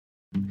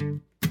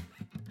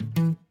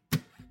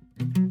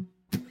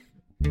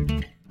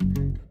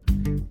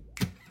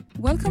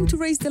Welcome to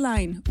Raise the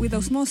Line with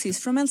Osmosis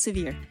from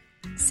Elsevier,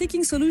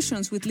 seeking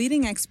solutions with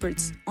leading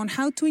experts on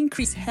how to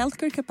increase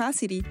healthcare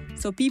capacity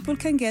so people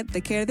can get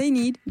the care they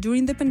need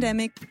during the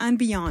pandemic and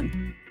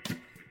beyond.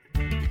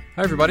 Hi,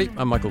 everybody.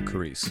 I'm Michael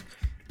Carisse.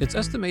 It's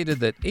estimated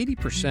that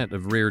 80%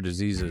 of rare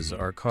diseases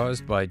are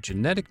caused by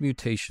genetic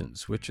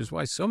mutations, which is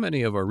why so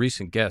many of our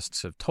recent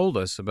guests have told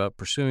us about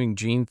pursuing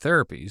gene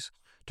therapies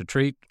to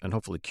treat and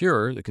hopefully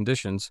cure the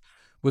conditions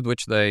with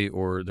which they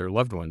or their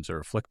loved ones are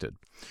afflicted.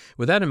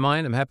 With that in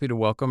mind, I'm happy to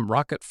welcome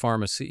Rocket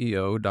Pharma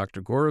CEO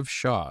Dr. Gaurav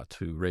Shah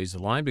to Raise the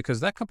Line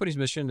because that company's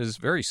mission is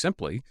very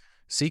simply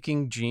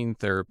seeking gene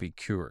therapy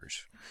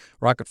cures.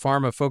 Rocket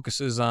Pharma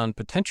focuses on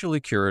potentially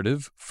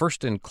curative,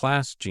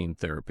 first-in-class gene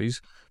therapies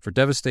for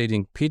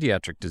devastating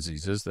pediatric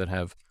diseases that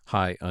have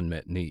high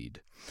unmet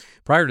need.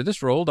 Prior to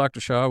this role, Dr.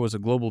 Shah was a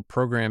global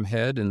program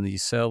head in the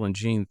Cell and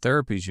Gene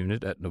Therapies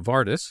Unit at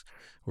Novartis,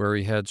 where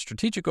he had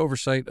strategic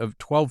oversight of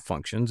 12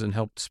 functions and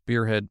helped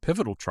spearhead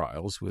pivotal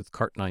trials with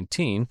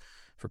CART19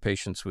 for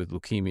patients with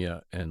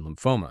leukemia and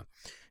lymphoma.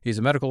 He's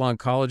a medical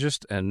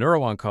oncologist and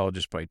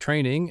neuro-oncologist by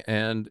training,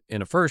 and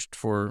in a first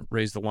for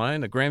Raise the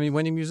Line, a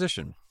Grammy-winning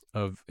musician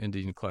of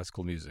Indian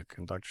classical music.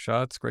 And Dr.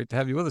 Shah, it's great to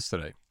have you with us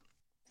today.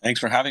 Thanks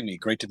for having me.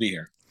 Great to be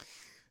here.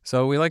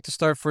 So we like to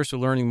start first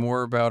with learning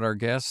more about our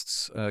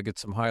guests, get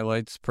some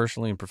highlights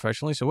personally and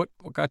professionally. So what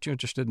got you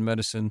interested in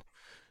medicine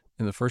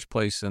in the first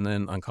place and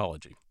then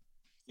oncology?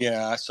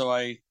 Yeah, so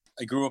I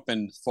grew up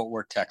in Fort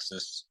Worth,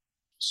 Texas,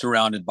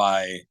 surrounded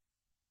by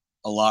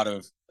a lot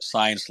of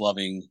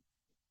science-loving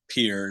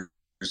peers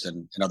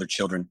and other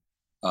children.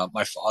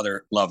 My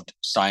father loved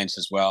science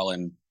as well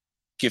and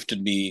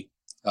gifted me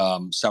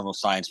several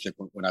science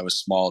books when I was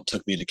small,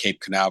 took me to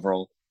Cape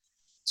Canaveral.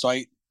 So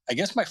I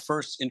guess my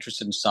first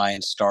interest in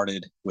science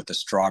started with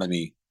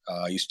astronomy.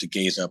 I used to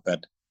gaze up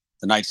at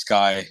the night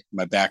sky in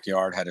my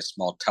backyard, had a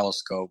small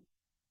telescope,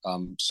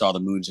 saw the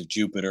moons of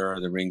Jupiter,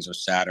 the rings of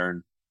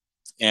Saturn.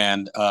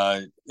 And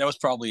that was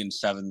probably in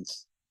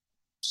 7th,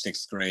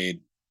 6th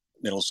grade,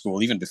 middle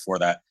school, even before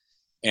that.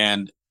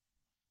 And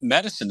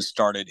medicine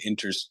started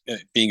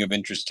being of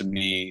interest to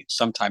me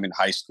sometime in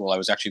high school. I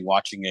was actually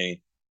watching it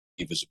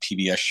was a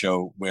PBS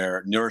show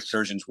where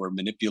neurosurgeons were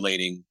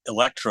manipulating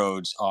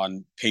electrodes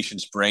on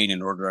patients' brain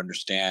in order to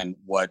understand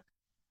what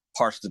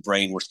parts of the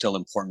brain were still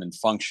important in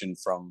function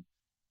from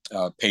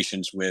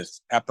patients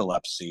with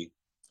epilepsy.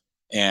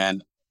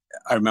 And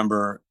I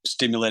remember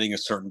stimulating a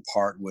certain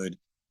part would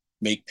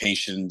make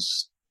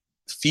patients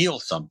feel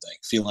something,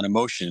 feel an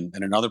emotion,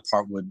 and another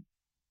part would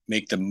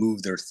make them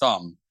move their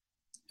thumb.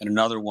 And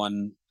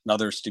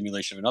another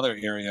stimulation of another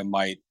area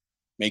might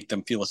make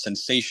them feel a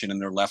sensation in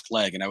their left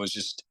leg. And I was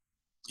just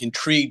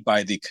intrigued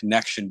by the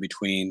connection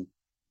between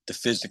the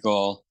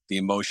physical, the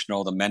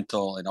emotional, the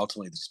mental, and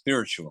ultimately the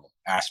spiritual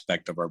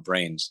aspect of our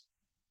brains.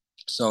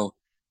 So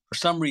for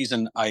some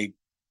reason,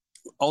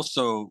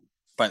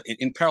 but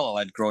in parallel,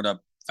 I'd grown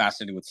up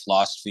fascinated with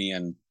philosophy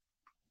and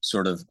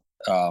sort of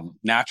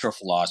natural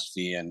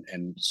philosophy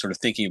and sort of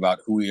thinking about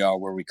who we are,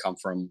 where we come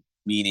from,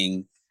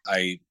 meaning.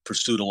 I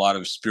pursued a lot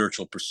of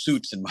spiritual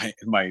pursuits in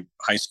my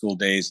high school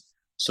days.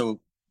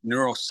 So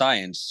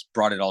neuroscience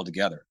brought it all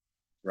together,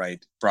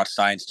 right? Brought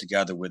science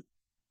together with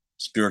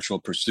spiritual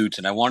pursuits.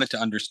 And I wanted to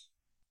understand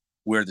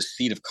where the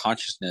seat of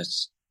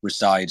consciousness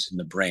resides in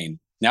the brain.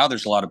 Now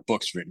there's a lot of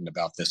books written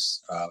about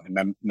this,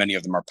 and many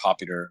of them are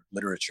popular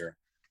literature.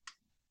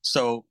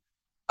 So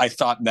I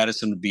thought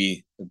medicine would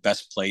be the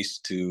best place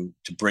to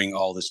bring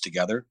all this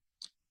together.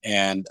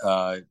 And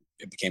I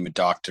became a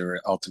doctor,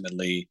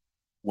 ultimately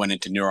went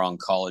into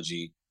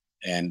neuro-oncology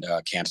and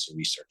cancer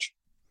research.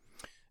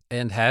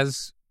 And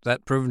has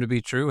that proven to be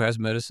true? Has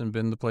medicine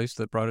been the place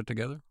that brought it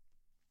together?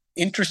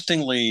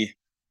 Interestingly,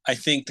 I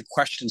think the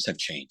questions have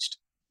changed,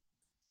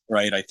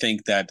 right? I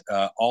think that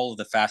all of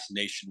the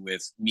fascination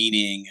with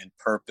meaning and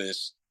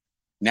purpose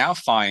now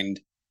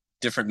find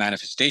different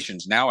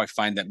manifestations. Now I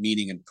find that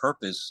meaning and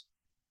purpose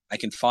I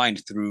can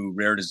find through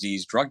rare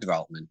disease drug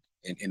development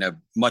in a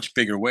much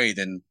bigger way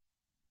than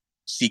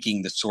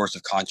seeking the source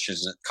of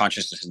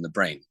consciousness in the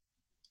brain,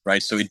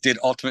 right? So it did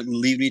ultimately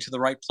lead me to the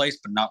right place,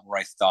 but not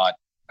where I thought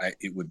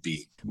it would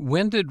be.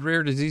 When did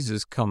rare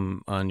diseases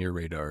come on your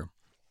radar?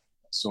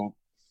 So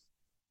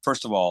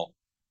first of all,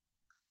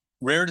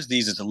 rare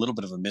disease is a little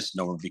bit of a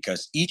misnomer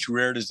because each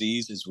rare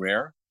disease is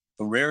rare,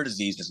 but rare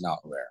disease is not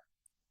rare,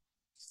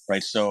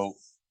 right? So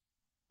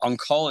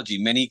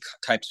oncology, many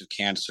types of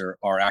cancer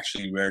are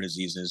actually rare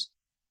diseases.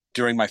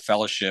 During my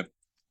fellowship,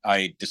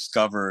 I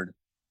discovered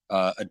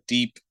a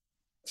deep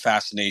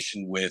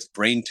fascination with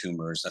brain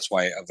tumors. That's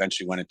why I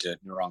eventually went into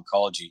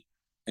neuro-oncology.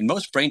 And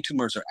most brain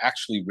tumors are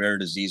actually rare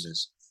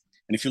diseases.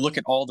 And if you look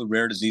at all the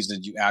rare diseases,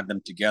 you add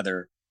them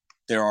together,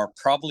 there are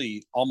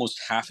probably almost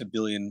 500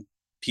 million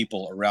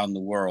people around the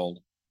world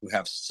who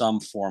have some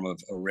form of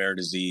a rare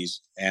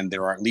disease, and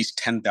there are at least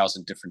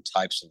 10,000 different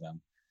types of them.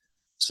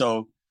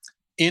 So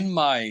in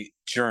my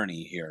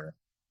journey here,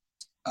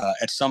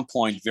 at some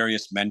point,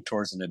 various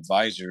mentors and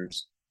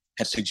advisors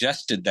had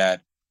suggested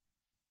that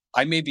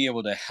I may be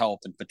able to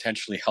help and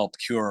potentially help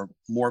cure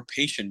more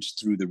patients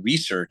through the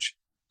research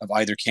of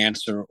either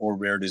cancer or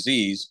rare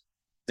disease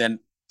than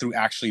through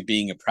actually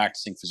being a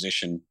practicing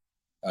physician,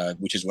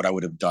 which is what I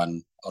would have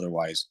done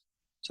otherwise.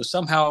 So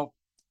somehow,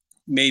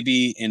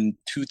 maybe in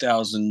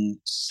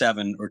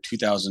 2007 or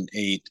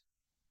 2008,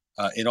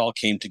 it all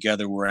came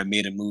together where I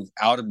made a move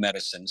out of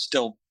medicine,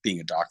 still being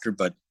a doctor,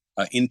 but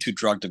into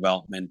drug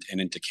development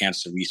and into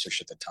cancer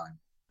research at the time.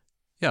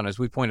 Yeah, and as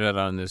we pointed out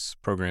on this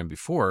program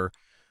before,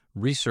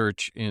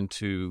 research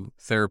into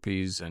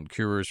therapies and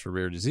cures for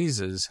rare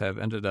diseases have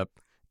ended up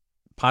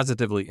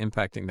positively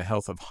impacting the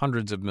health of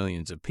hundreds of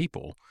millions of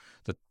people.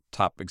 The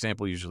top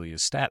example usually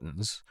is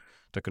statins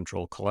to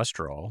control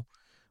cholesterol,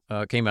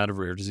 came out of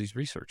rare disease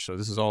research. So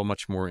this is all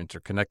much more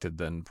interconnected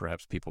than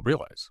perhaps people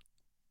realize.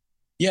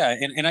 Yeah,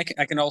 and I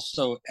can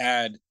also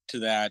add to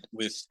that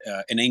with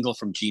an angle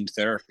from gene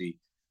therapy.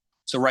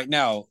 So right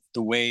now,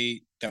 the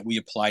way that we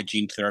apply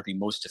gene therapy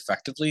most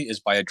effectively is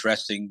by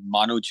addressing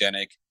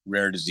monogenic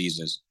rare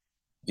diseases.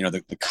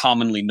 The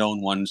commonly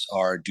known ones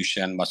are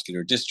Duchenne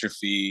muscular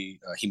dystrophy,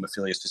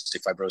 hemophilia,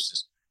 cystic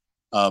fibrosis.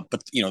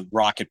 But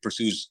Rocket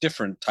pursues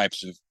different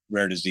types of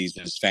rare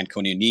diseases: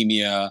 Fanconi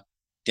anemia,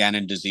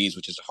 Danon disease,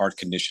 which is a heart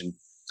condition.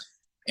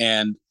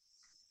 And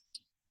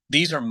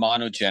these are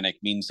monogenic,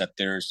 means that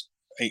there's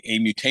a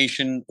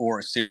mutation or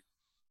a series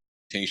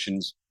of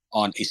mutations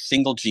on a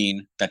single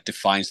gene that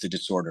defines the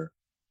disorder.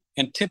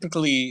 And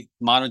typically,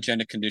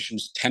 monogenic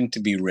conditions tend to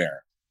be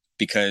rare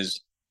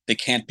because they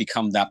can't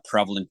become that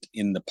prevalent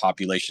in the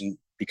population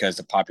because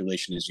the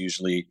population is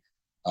usually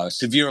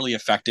severely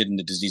affected and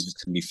the diseases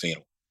can be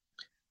fatal.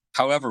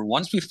 However,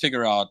 once we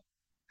figure out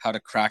how to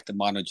crack the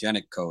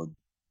monogenic code,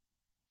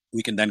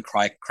 we can then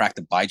crack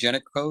the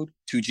bigenic code,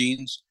 2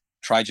 genes,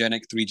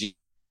 trigenic, 3 genes,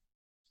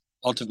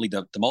 ultimately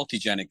the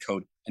multigenic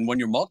code. And when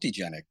you're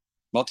multigenic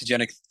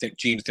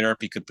gene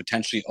therapy could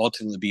potentially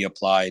ultimately be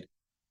applied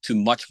to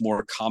much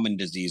more common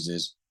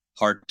diseases: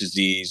 heart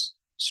disease,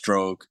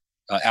 stroke,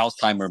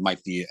 Alzheimer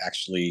might be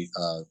actually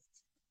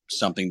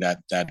something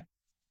that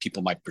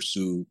people might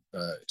pursue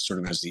sort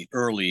of as the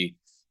early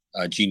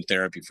gene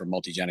therapy for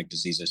multigenic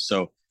diseases.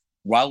 So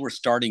while we're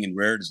starting in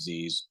rare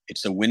disease,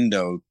 it's a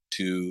window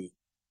to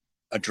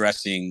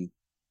addressing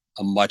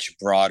a much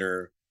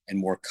broader and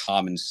more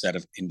common set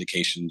of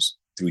indications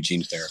through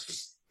gene therapy.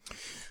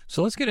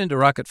 So let's get into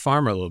Rocket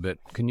Pharma a little bit.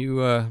 Can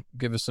you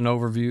give us an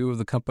overview of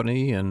the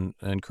company and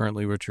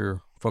currently what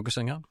you're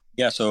focusing on?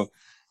 Yeah, so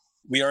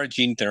we are a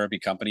gene therapy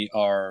company.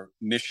 Our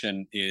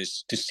mission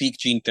is to seek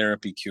gene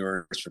therapy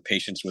cures for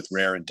patients with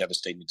rare and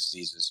devastating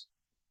diseases.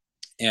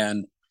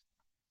 And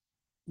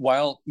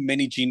while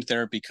many gene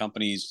therapy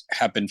companies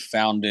have been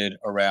founded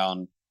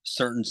around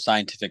certain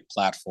scientific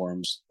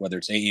platforms, whether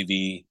it's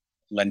AAV,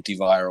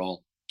 lentiviral,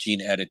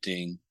 gene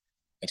editing,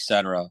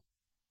 etc.,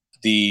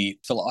 the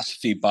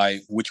philosophy by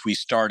which we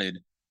started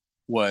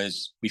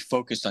was we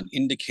focused on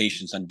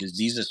indications, on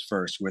diseases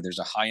first, where there's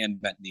a high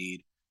unmet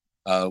need,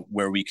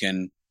 where we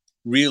can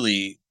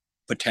really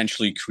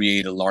potentially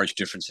create a large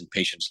difference in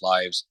patients'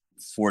 lives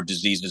for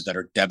diseases that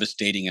are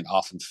devastating and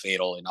often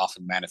fatal and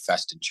often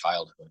manifest in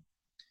childhood.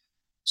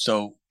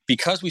 So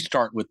because we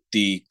start with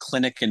the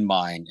clinic in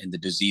mind and the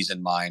disease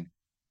in mind,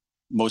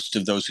 most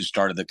of those who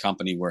started the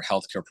company were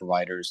healthcare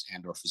providers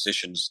and or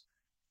physicians.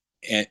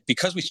 And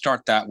because we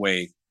start that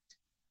way,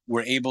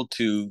 we're able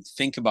to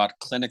think about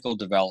clinical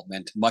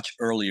development much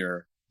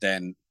earlier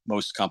than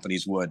most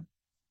companies would.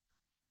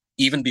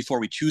 Even before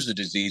we choose a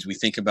disease, we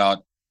think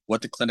about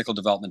what the clinical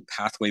development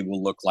pathway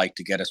will look like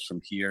to get us from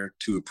here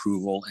to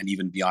approval and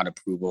even beyond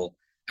approval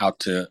out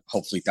to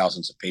hopefully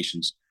thousands of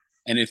patients.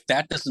 And if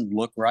that doesn't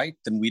look right,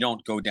 then we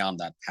don't go down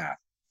that path.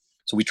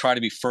 So we try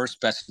to be first,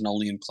 best, and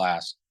only in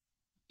class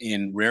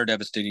in rare,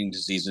 devastating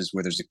diseases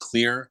where there's a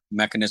clear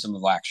mechanism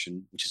of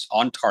action, which is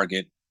on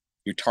target.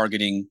 You're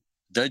targeting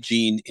the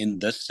gene in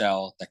the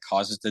cell that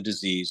causes the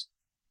disease.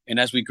 And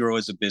as we grow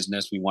as a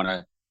business, we want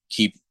to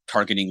keep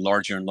targeting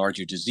larger and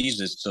larger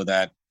diseases so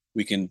that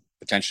we can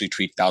potentially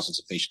treat thousands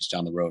of patients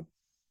down the road.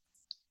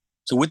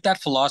 So with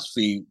that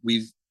philosophy,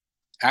 we've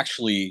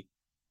actually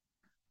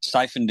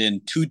siphoned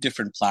in 2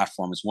 different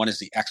platforms. One is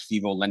the ex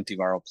vivo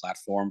lentiviral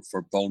platform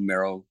for bone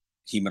marrow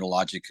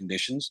hematologic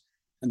conditions,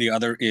 and the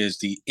other is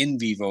the in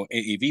vivo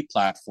AAV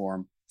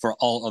platform for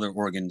all other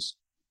organs.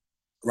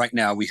 Right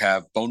now, we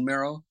have bone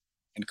marrow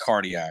and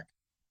cardiac,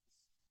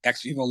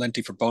 ex vivo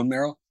lenti for bone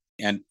marrow,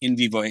 and in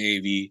vivo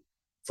AAV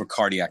for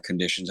cardiac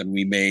conditions. And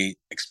we may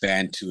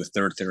expand to a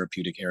 3rd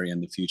therapeutic area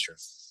in the future.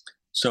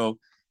 So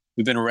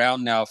we've been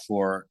around now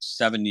for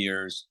 7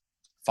 years.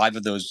 5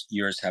 of those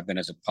years have been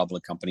as a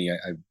public company.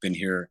 I've been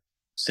here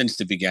since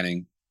the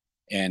beginning,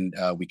 and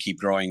we keep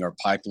growing our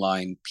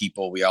pipeline.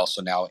 We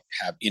also now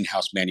have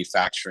in-house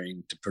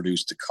manufacturing to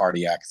produce the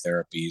cardiac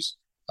therapies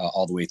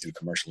all the way through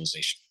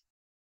commercialization.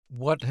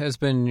 What has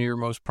been your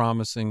most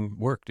promising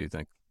work, do you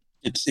think?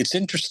 It's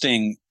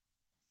interesting.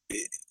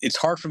 It's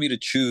hard for me to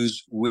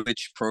choose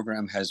which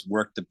program has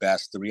worked the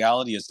best. The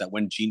reality is that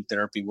when gene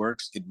therapy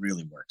works, it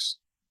really works.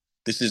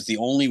 This is the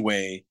only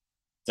way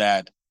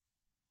that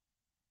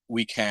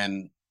we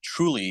can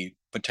truly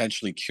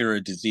potentially cure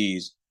a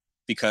disease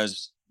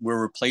because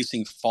we're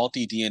replacing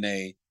faulty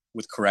DNA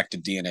with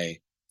corrected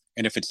DNA.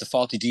 And if it's the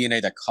faulty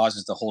DNA that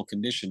causes the whole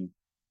condition,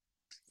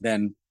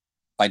 then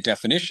by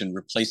definition,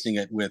 replacing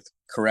it with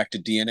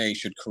corrected DNA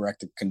should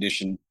correct the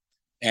condition.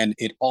 And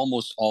it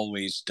almost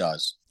always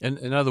does.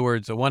 In other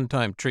words, a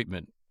one-time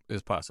treatment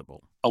is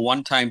possible. A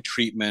one-time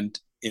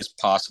treatment is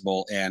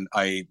possible. And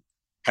I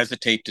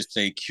hesitate to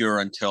say cure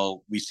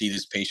until we see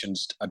these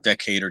patients a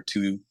decade or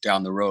two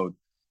down the road.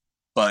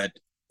 But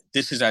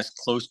this is as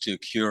close to a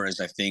cure as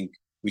I think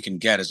we can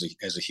get as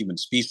a human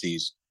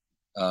species.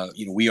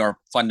 We are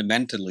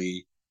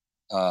fundamentally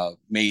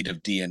made of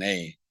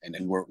DNA, and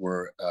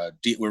we're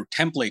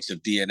templates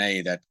of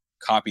DNA that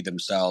copy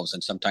themselves,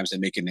 and sometimes they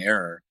make an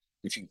error.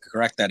 If you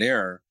correct that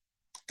error,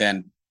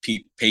 then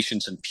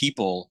patients and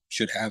people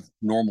should have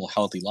normal,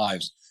 healthy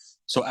lives.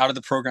 So out of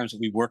the programs that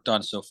we've worked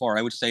on so far,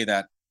 I would say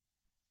that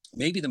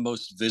maybe the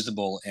most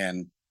visible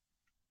and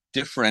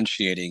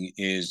differentiating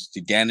is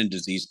the Danon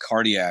disease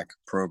cardiac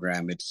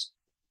program. It's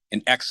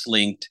an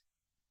X-linked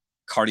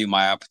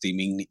cardiomyopathy,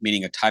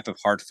 meaning a type of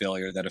heart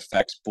failure that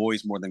affects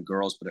boys more than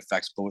girls, but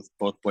affects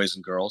both boys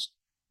and girls.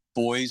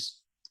 Boys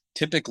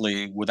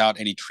typically, without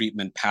any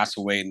treatment, pass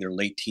away in their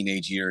late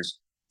teenage years.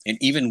 And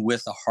even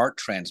with a heart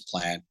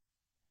transplant,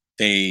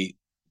 they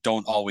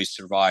don't always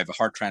survive. A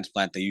heart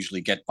transplant, they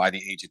usually get by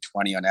the age of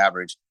 20 on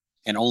average,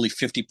 and only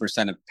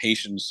 50% of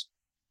patients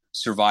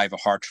survive a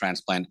heart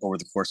transplant over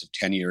the course of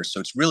 10 years.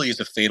 So it really is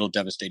a fatal,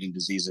 devastating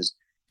disease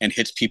and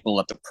hits people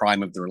at the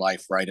prime of their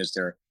life, right as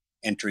they're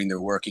entering their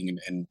working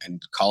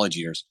and college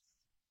years.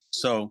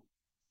 So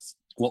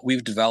what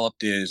we've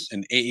developed is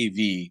an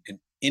AAV, an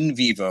in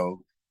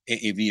vivo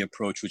AAV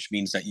approach, which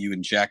means that you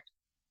inject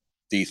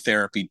the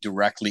therapy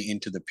directly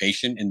into the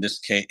patient, in this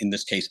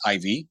case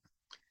IV.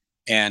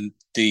 And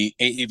the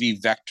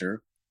AAV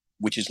vector,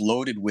 which is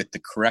loaded with the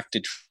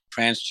corrected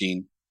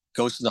transgene,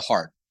 goes to the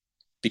heart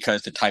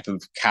because the type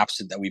of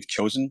capsid that we've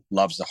chosen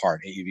loves the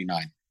heart,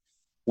 AAV9.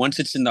 Once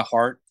it's in the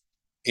heart,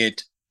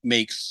 it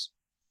makes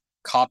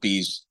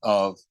copies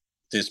of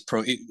this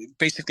it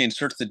basically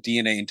inserts the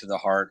DNA into the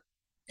heart,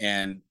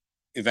 and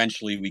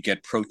eventually we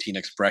get protein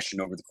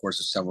expression over the course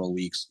of several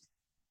weeks.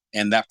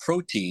 And that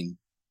protein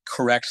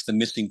corrects the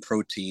missing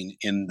protein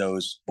in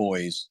those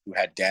boys who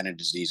had Danon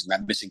disease. And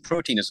that missing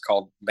protein is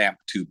called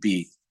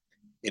LAMP2B.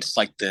 It's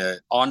like the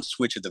on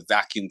switch of the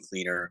vacuum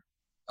cleaner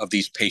of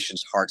these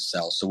patients' heart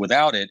cells. So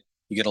without it,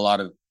 you get a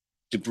lot of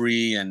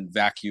debris and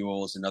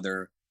vacuoles and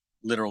other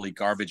literally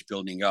garbage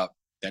building up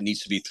that needs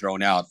to be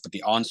thrown out, but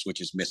the on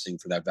switch is missing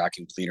for that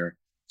vacuum cleaner.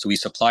 So we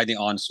supply the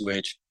on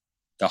switch,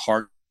 the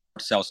heart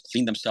cells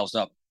clean themselves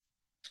up.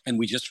 And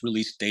we just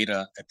released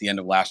data at the end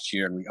of last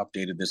year, and we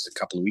updated this a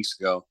couple of weeks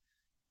ago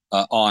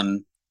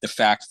on the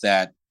fact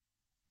that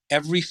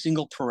every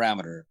single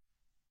parameter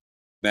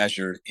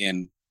measured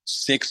in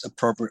 6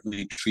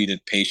 appropriately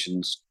treated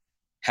patients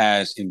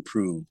has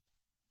improved.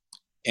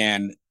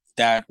 And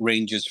that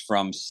ranges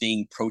from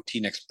seeing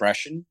protein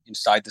expression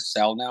inside the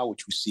cell now,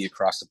 which we see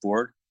across the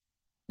board.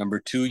 Number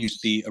 2, you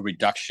see a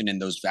reduction in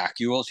those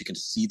vacuoles. You can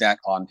see that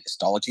on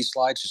histology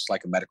slides, just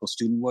like a medical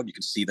student would. You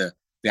can see the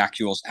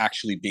vacuoles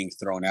actually being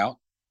thrown out.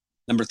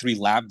 Number 3,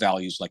 lab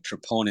values like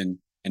troponin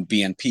and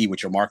BNP,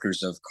 which are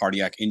markers of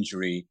cardiac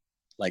injury,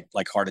 like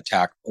heart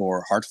attack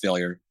or heart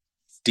failure,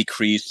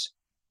 decrease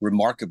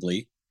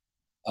remarkably.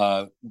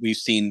 We've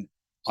seen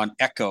on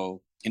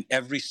echo in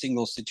every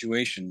single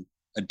situation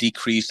a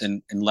decrease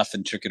in left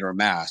ventricular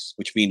mass,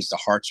 which means the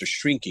hearts are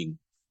shrinking.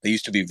 They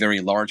used to be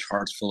very large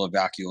hearts full of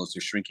vacuoles.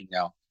 They're shrinking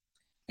now.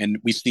 And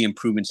we see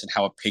improvements in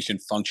how a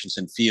patient functions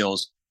and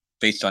feels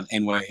based on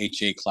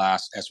NYHA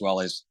class as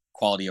well as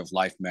quality of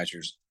life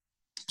measures.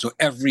 So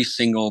every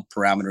single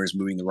parameter is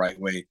moving the right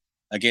way.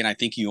 Again, I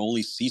think you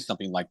only see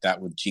something like that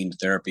with gene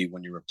therapy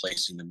when you're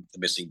replacing the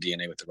missing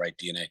DNA with the right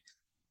DNA.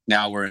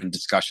 Now we're in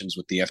discussions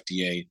with the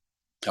FDA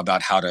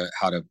about how to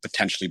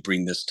potentially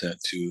bring this to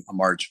a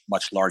much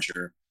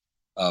larger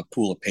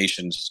pool of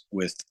patients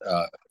with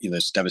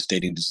this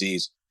devastating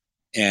disease.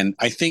 And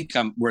I think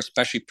we're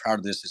especially proud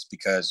of this is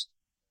because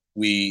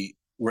we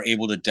were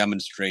able to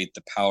demonstrate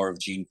the power of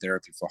gene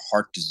therapy for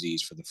heart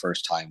disease for the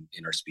first time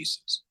in our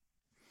species.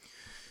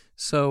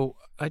 So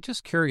I'm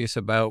just curious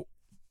about,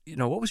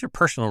 what was your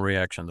personal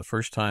reaction the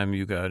first time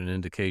you got an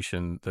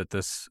indication that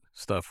this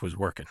stuff was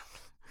working?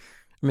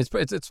 I mean,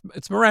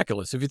 it's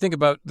miraculous. If you think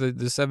about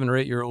the 7 or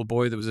 8-year-old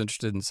boy that was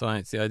interested in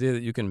science, the idea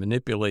that you can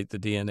manipulate the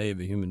DNA of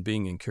a human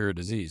being and cure a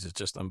disease is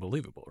just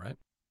unbelievable, right?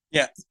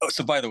 Yeah.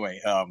 So by the way,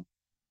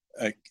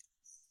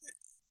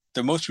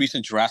 the most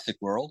recent Jurassic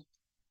World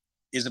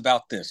is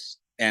about this.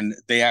 And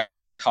they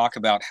talk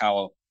about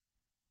how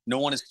no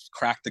one has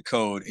cracked the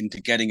code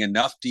into getting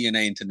enough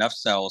DNA into enough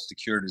cells to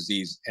cure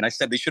disease. And I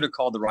said they should have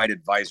called the right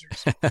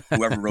advisors,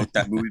 whoever wrote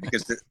that movie,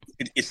 because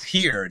it's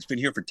here. It's been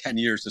here for 10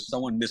 years. So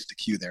someone missed the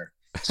cue there.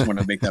 Just want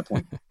to make that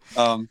point.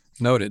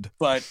 Noted.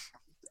 But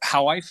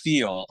how I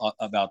feel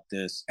about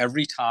this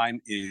every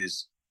time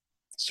is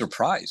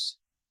surprise.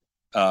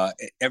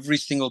 Every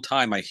single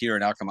time I hear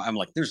an outcome, I'm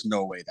like, there's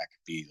no way that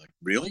could be. Like,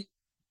 really?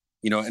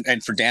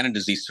 and for Danon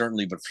disease,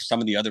 certainly, but for some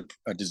of the other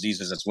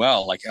diseases as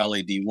well, like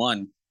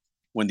LAD1,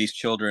 when these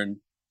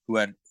children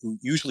who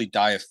usually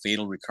die of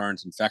fatal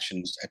recurrence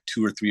infections at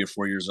 2 or 3 or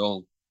 4 years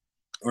old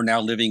are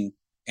now living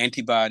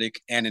antibiotic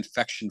and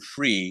infection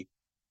free,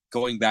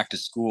 going back to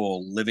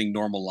school, living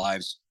normal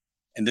lives.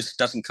 And this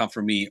doesn't come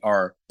from me.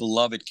 Our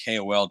beloved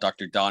KOL,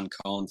 Dr. Don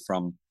Cohn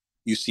from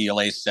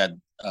UCLA, said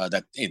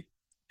that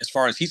as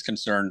far as he's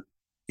concerned,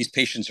 these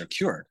patients are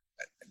cured.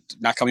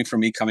 Not coming from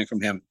me, coming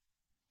from him.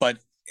 But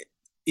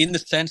in the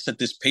sense that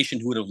this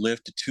patient who would have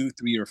lived to 2,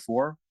 3, or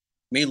 4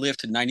 may live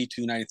to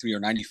 92, 93, or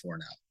 94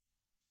 now,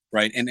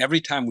 right? And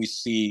every time we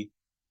see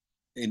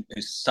in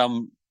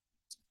some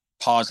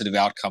positive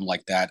outcome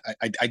like that,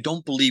 I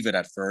don't believe it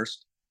at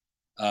first.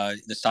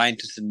 The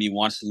scientist in me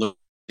wants to look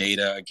at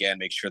data again,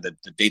 make sure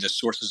that the data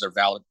sources are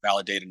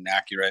validated and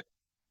accurate.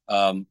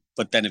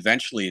 But then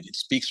eventually it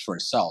speaks for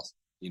itself,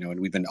 and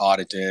we've been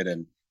audited.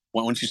 And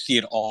once you see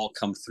it all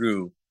come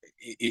through,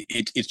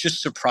 it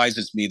just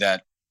surprises me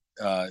that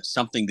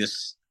something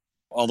this,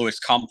 although it's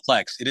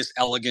complex, it is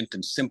elegant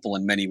and simple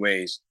in many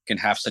ways, can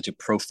have such a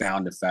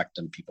profound effect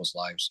on people's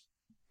lives.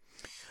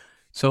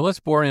 So let's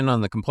bore in on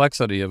the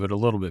complexity of it a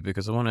little bit,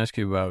 because I want to ask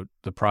you about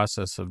the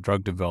process of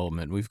drug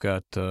development. We've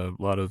got a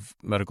lot of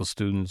medical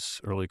students,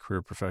 early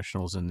career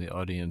professionals in the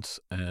audience,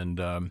 and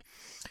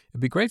it'd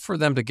be great for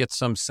them to get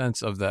some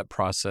sense of that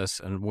process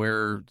and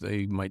where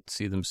they might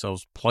see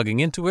themselves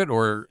plugging into it,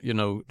 or,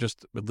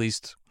 just at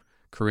least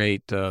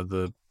create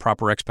the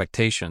proper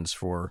expectations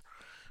for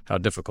how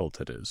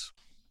difficult it is.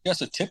 Yeah,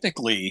 so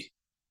typically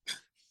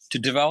to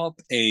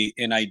develop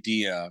an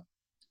idea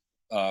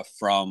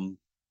from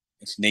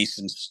its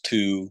nascence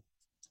to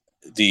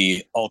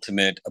the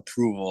ultimate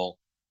approval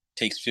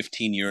takes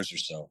 15 years or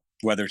so,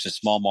 whether it's a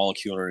small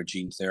molecule or a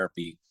gene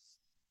therapy.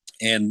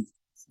 And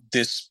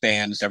this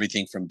spans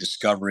everything from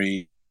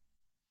discovery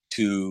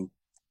to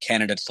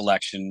candidate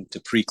selection to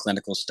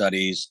preclinical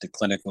studies to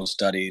clinical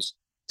studies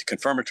to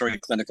confirmatory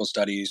clinical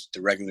studies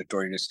to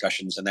regulatory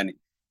discussions. And then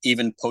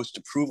even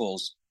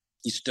post-approvals,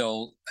 you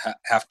still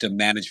have to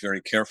manage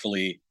very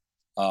carefully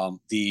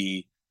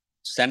the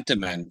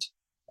sentiment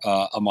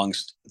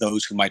amongst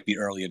those who might be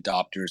early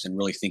adopters and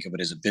really think of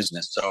it as a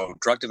business. So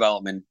drug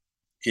development,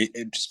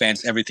 it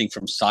spans everything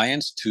from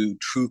science to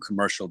true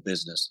commercial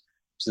business.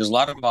 So there's a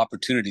lot of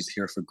opportunities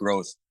here for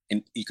growth,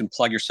 and you can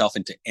plug yourself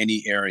into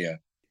any area.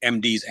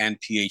 MDs and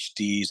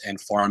PhDs and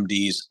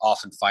PharmDs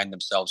often find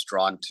themselves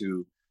drawn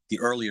to the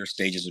earlier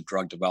stages of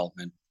drug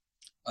development.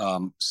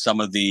 Some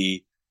of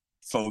the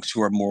folks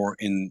who are more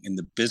in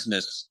the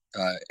business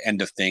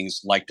end of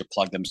things like to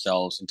plug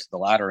themselves into the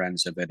latter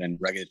ends of it, and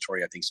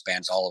regulatory, I think,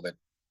 spans all of it.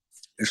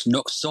 There's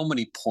so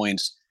many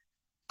points.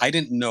 I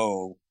didn't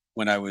know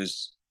when I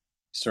was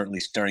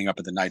certainly staring up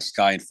at the night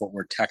sky in Fort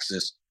Worth,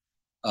 Texas,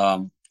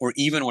 or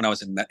even when I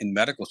was in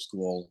medical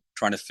school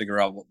trying to figure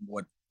out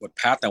what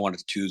path I wanted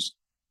to choose.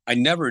 I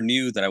never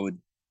knew that I would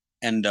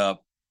end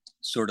up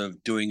sort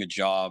of doing a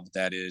job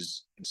that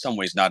is in some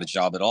ways not a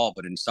job at all,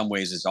 but in some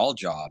ways is all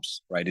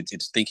jobs, right?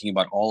 It's thinking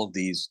about all of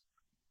these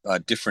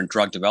different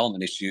drug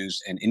development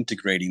issues and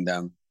integrating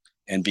them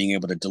and being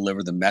able to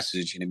deliver the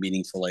message in a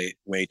meaningful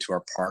way to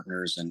our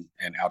partners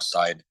and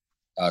outside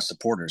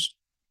supporters.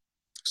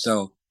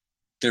 So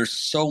there's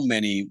so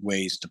many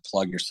ways to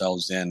plug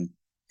yourselves in.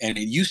 And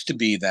it used to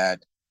be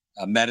that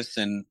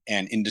medicine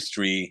and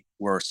industry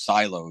were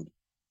siloed,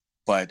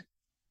 but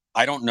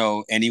I don't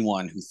know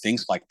anyone who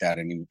thinks like that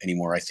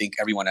anymore. I think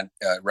everyone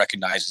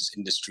recognizes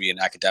industry and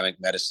academic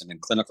medicine and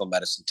clinical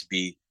medicine to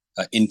be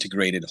an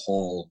integrated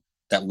whole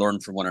that learn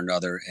from one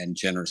another and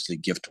generously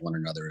give to one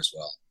another as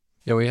well.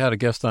 Yeah, we had a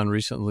guest on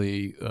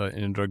recently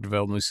in drug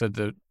development who said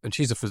that, and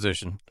she's a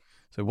physician,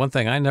 so one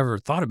thing I never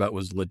thought about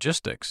was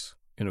logistics.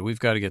 We've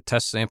got to get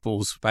test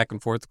samples back and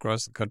forth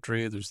across the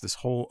country. There's this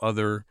whole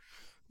other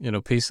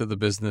piece of the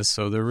business.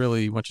 So they're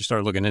really, once you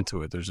start looking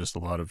into it, there's just a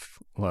lot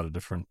of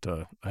different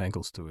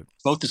angles to it.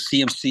 Both the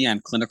CMC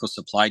and clinical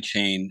supply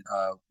chain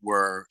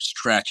were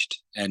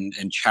stretched and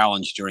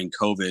challenged during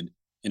COVID.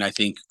 And I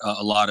think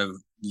a lot of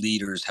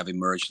leaders have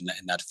emerged in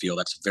that field.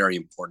 That's a very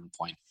important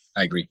point.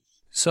 I agree.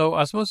 So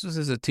Osmosis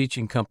is a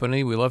teaching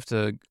company. We love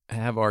to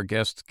have our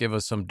guests give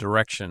us some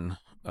direction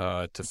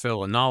to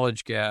fill a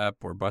knowledge gap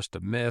or bust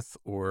a myth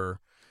or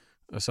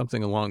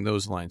something along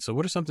those lines. So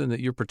what is something that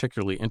you're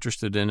particularly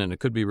interested in, and it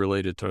could be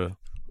related to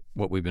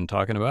what we've been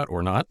talking about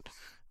or not,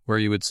 where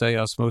you would say,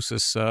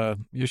 Osmosis,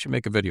 you should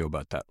make a video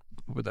about that?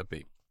 What would that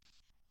be?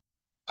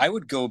 I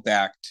would go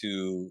back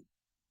to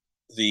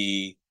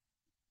the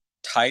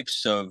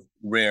types of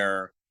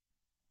rare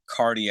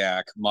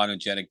cardiac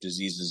monogenic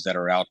diseases that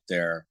are out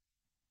there.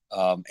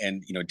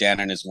 And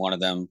Danon is one of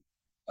them.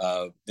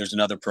 There's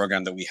another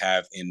program that we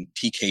have in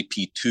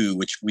PKP2,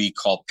 which we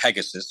call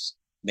Pegasus,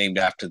 named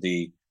after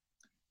the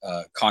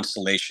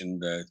constellation,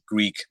 the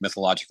Greek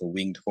mythological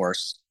winged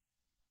horse,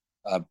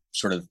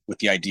 sort of with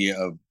the idea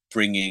of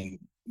bringing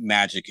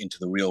magic into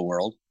the real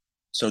world.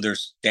 So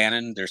there's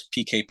Danon, there's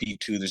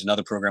PKP2, there's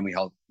another program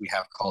we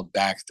have called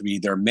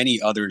BAG3. There are many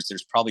others.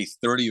 There's probably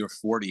 30 or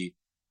 40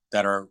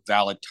 that are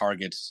valid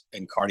targets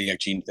in cardiac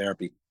gene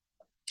therapy.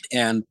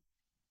 And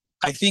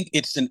I think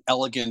it's an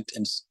elegant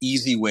and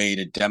easy way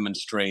to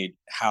demonstrate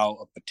how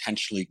a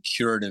potentially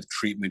curative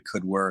treatment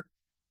could work.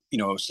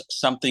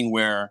 Something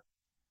where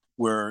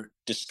we're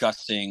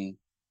discussing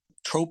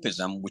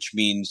tropism, which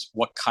means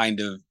what kind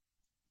of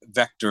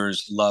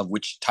vectors love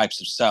which types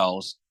of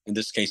cells. In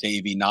this case,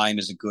 AAV9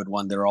 is a good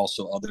one. There are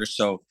also others.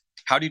 So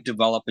how do you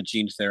develop a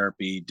gene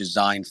therapy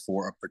designed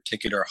for a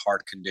particular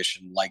heart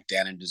condition like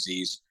Danon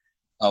disease,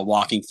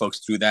 walking folks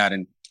through that?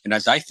 And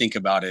as I think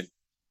about it,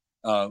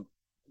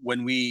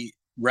 when we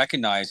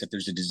recognize that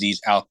there's a disease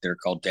out there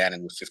called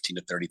Danon with 15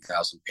 to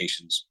 30,000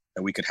 patients,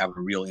 that we could have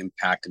a real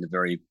impact in a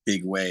very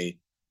big way,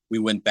 we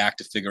went back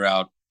to figure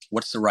out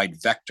what's the right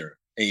vector.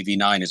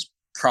 AAV9 is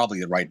probably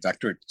the right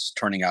vector. It's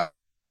turning out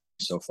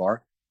so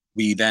far.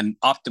 We then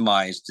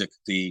optimized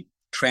the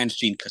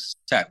transgene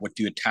cassette. What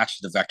do you attach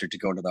to the vector to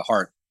go into the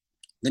heart?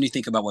 Then you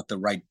think about what the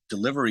right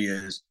delivery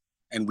is.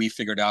 And we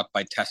figured out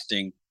by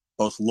testing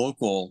both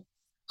local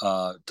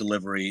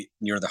delivery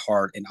near the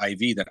heart and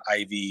IV that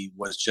IV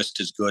was just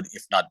as good,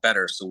 if not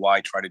better. So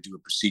why try to do a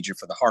procedure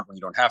for the heart when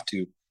you don't have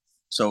to?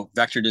 So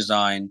vector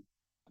design,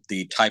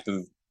 the type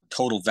of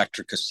total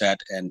vector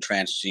cassette and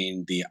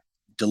transgene, the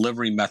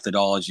delivery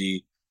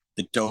methodology,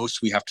 the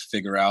dose we have to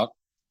figure out.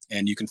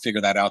 And you can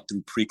figure that out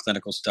through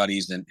preclinical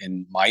studies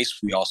in mice.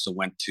 We also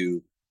went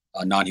to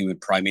non-human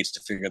primates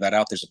to figure that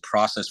out. There's a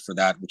process for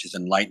that, which is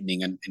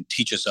enlightening and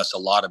teaches us a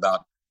lot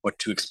about what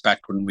to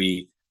expect when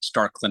we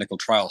start clinical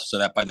trials, so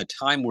that by the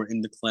time we're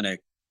in the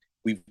clinic,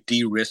 we've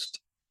de-risked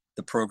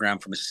the program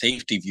from a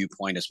safety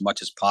viewpoint as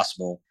much as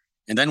possible.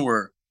 And then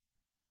we're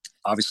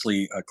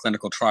obviously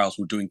clinical trials.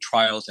 We're doing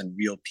trials in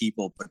real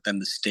people, but then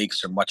the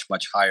stakes are much,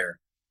 much higher.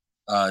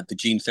 The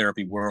gene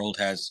therapy world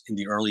has, in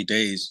the early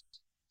days,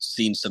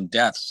 seen some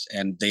deaths,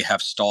 and they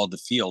have stalled the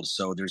field.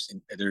 So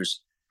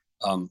there's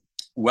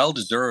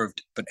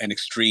well-deserved but an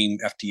extreme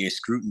FDA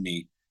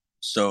scrutiny.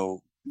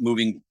 So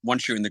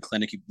once you're in the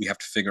clinic, we have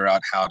to figure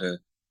out how to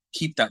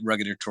keep that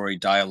regulatory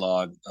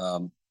dialogue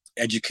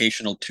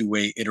educational,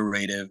 two-way,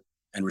 iterative,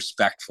 and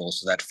respectful,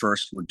 so that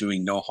first we're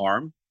doing no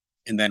harm,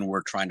 and then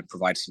we're trying to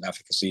provide some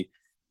efficacy.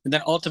 And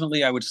then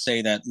ultimately, I would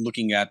say that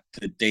looking at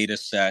the data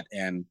set,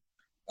 and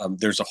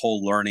there's a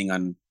whole learning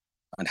on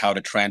how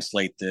to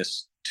translate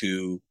this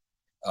to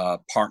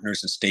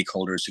partners and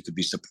stakeholders who could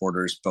be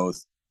supporters,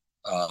 both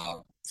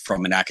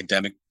from an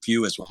academic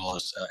view as well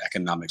as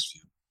economics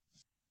view.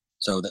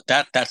 So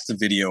that's the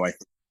video. I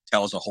think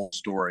tells a whole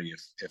story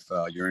if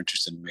you're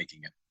interested in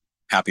making it.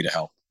 Happy to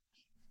help.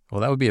 Well,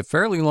 that would be a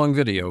fairly long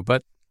video,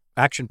 but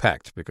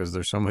action-packed because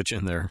there's so much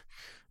in there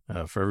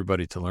for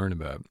everybody to learn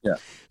about. Yeah.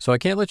 So I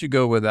can't let you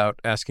go without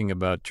asking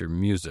about your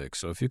music.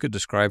 So if you could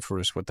describe for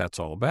us what that's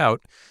all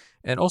about,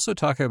 and also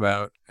talk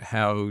about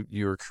how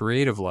your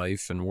creative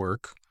life and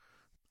work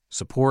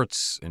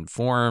supports,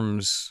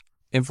 informs,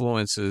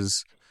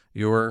 influences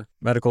your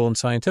medical and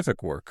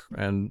scientific work,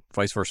 and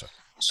vice versa.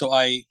 So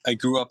I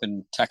grew up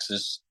in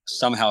Texas,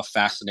 somehow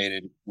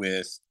fascinated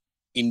with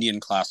Indian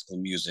classical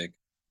music.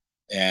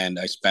 And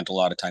I spent a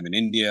lot of time in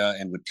India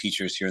and with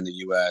teachers here in the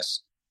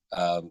U.S.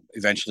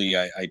 Eventually,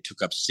 I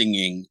took up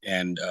singing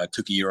and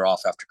took a year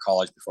off after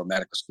college before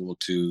medical school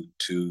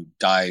to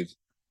dive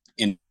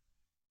in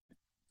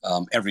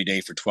every day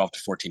for 12 to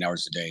 14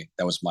 hours a day.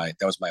 That was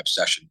my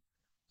obsession.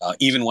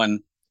 Even when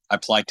I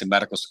applied to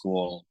medical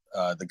school,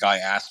 the guy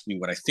asked me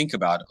what I think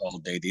about all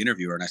day, the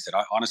interviewer, and I said,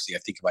 honestly, I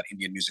think about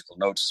Indian musical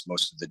notes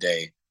most of the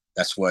day.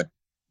 That's what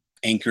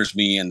anchors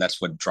me, and that's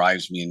what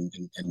drives me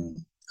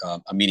in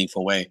a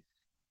meaningful way.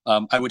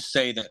 I would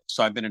say that,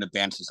 so I've been in a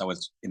band since I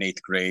was in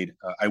 8th grade.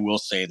 I will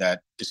say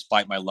that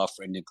despite my love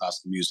for Indian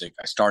classical music,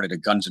 I started a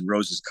Guns N'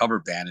 Roses cover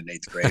band in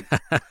 8th grade.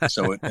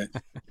 So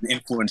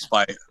influenced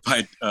by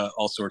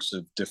all sorts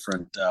of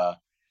different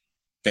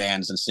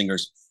bands and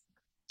singers.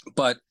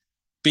 But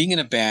being in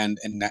a band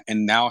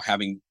and now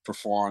having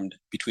performed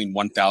between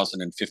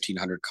 1,000 and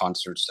 1,500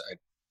 concerts,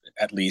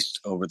 at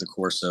least over the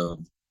course of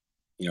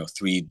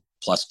 3+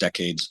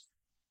 decades,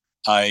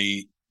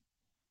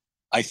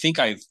 I think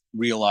I've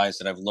realized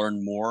that I've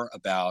learned more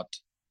about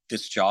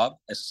this job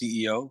as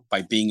CEO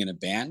by being in a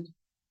band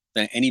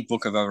than any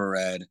book I've ever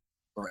read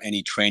or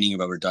any training I've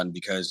ever done,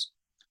 because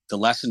the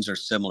lessons are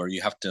similar.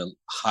 You have to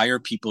hire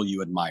people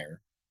you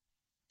admire,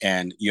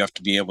 and you have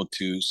to be able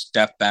to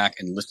step back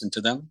and listen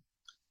to them.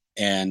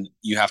 And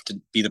you have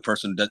to be the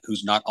person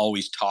who's not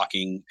always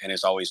talking and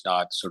is always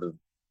not sort of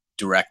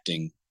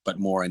directing, but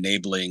more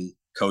enabling,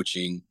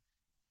 coaching.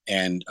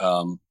 And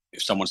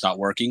if someone's not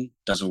working,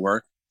 doesn't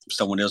work. If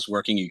someone is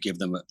working, you give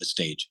them the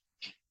stage,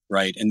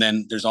 right? And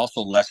then there's also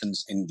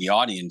lessons in the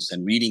audience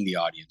and reading the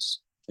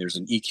audience. There's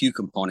an EQ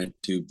component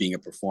to being a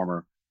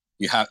performer.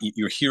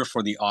 You're here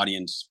for the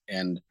audience,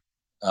 and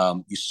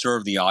you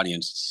serve the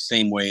audience the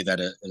same way that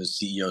a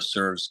CEO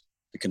serves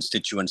the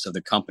constituents of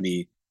the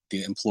company,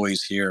 the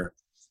employees here,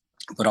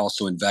 but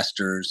also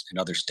investors and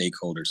other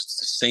stakeholders. It's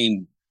the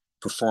same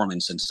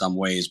performance in some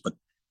ways,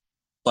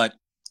 but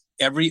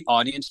every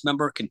audience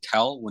member can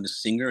tell when a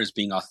singer is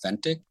being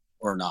authentic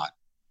or not.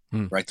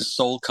 Right? The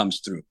soul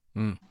comes through.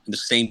 And the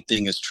same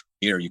thing is true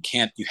here. You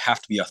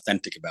have to be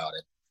authentic about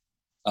it.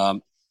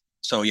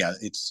 So yeah,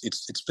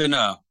 it's been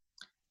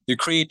the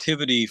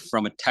creativity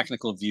from a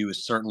technical view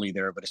is certainly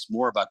there, but it's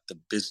more about the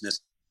business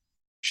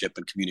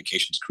and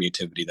communications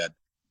creativity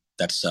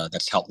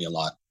that's helped me a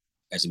lot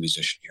as a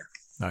musician here.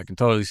 I can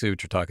totally see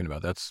what you're talking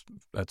about. That's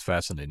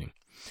fascinating.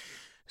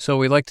 So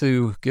we like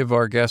to give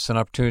our guests an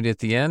opportunity at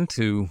the end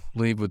to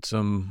leave with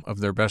some of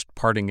their best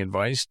parting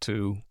advice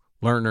to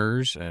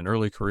learners and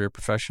early career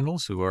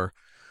professionals who are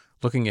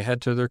looking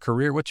ahead to their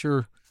career. What's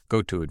your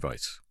go-to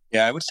advice?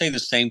 Yeah, I would say the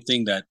same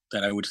thing that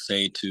I would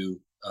say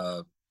to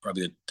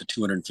probably the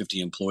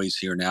 250 employees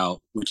here now,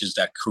 which is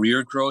that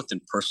career growth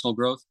and personal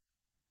growth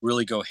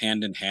really go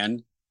hand in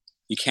hand.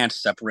 You can't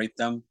separate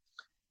them.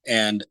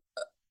 And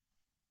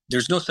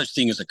there's no such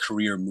thing as a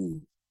career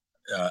move.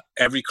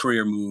 Every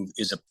career move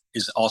is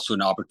also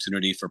an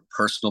opportunity for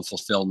personal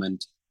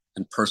fulfillment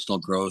and personal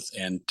growth,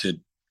 and to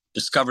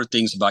discover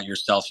things about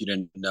yourself you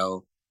didn't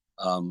know,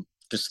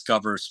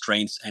 discover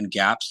strengths and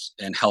gaps,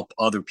 and help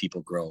other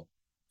people grow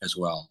as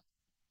well.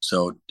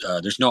 So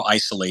there's no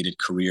isolated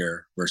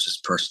career versus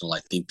personal. I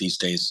think these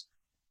days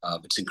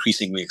it's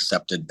increasingly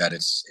accepted that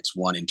it's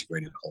one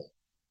integrated whole.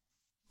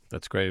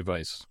 That's great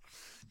advice.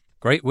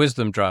 Great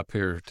wisdom drop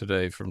here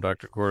today from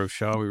Dr. Gaurav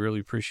Shah. We really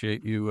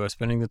appreciate you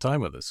spending the time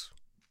with us.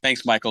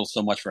 Thanks, Michael,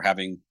 so much for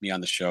having me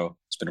on the show.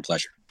 It's been a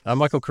pleasure. I'm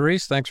Michael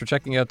Carisse. Thanks for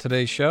checking out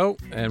today's show.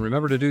 And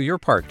remember to do your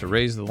part to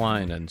raise the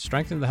line and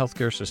strengthen the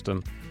healthcare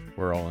system.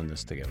 We're all in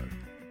this together.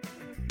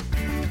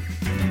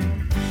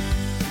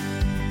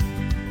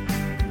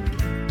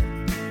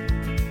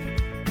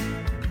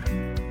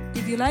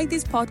 If you like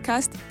this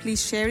podcast,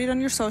 please share it on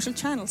your social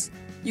channels.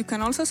 You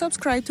can also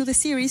subscribe to the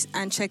series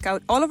and check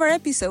out all of our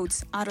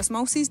episodes at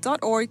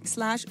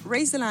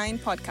osmosis.org/raisetheline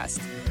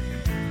podcast.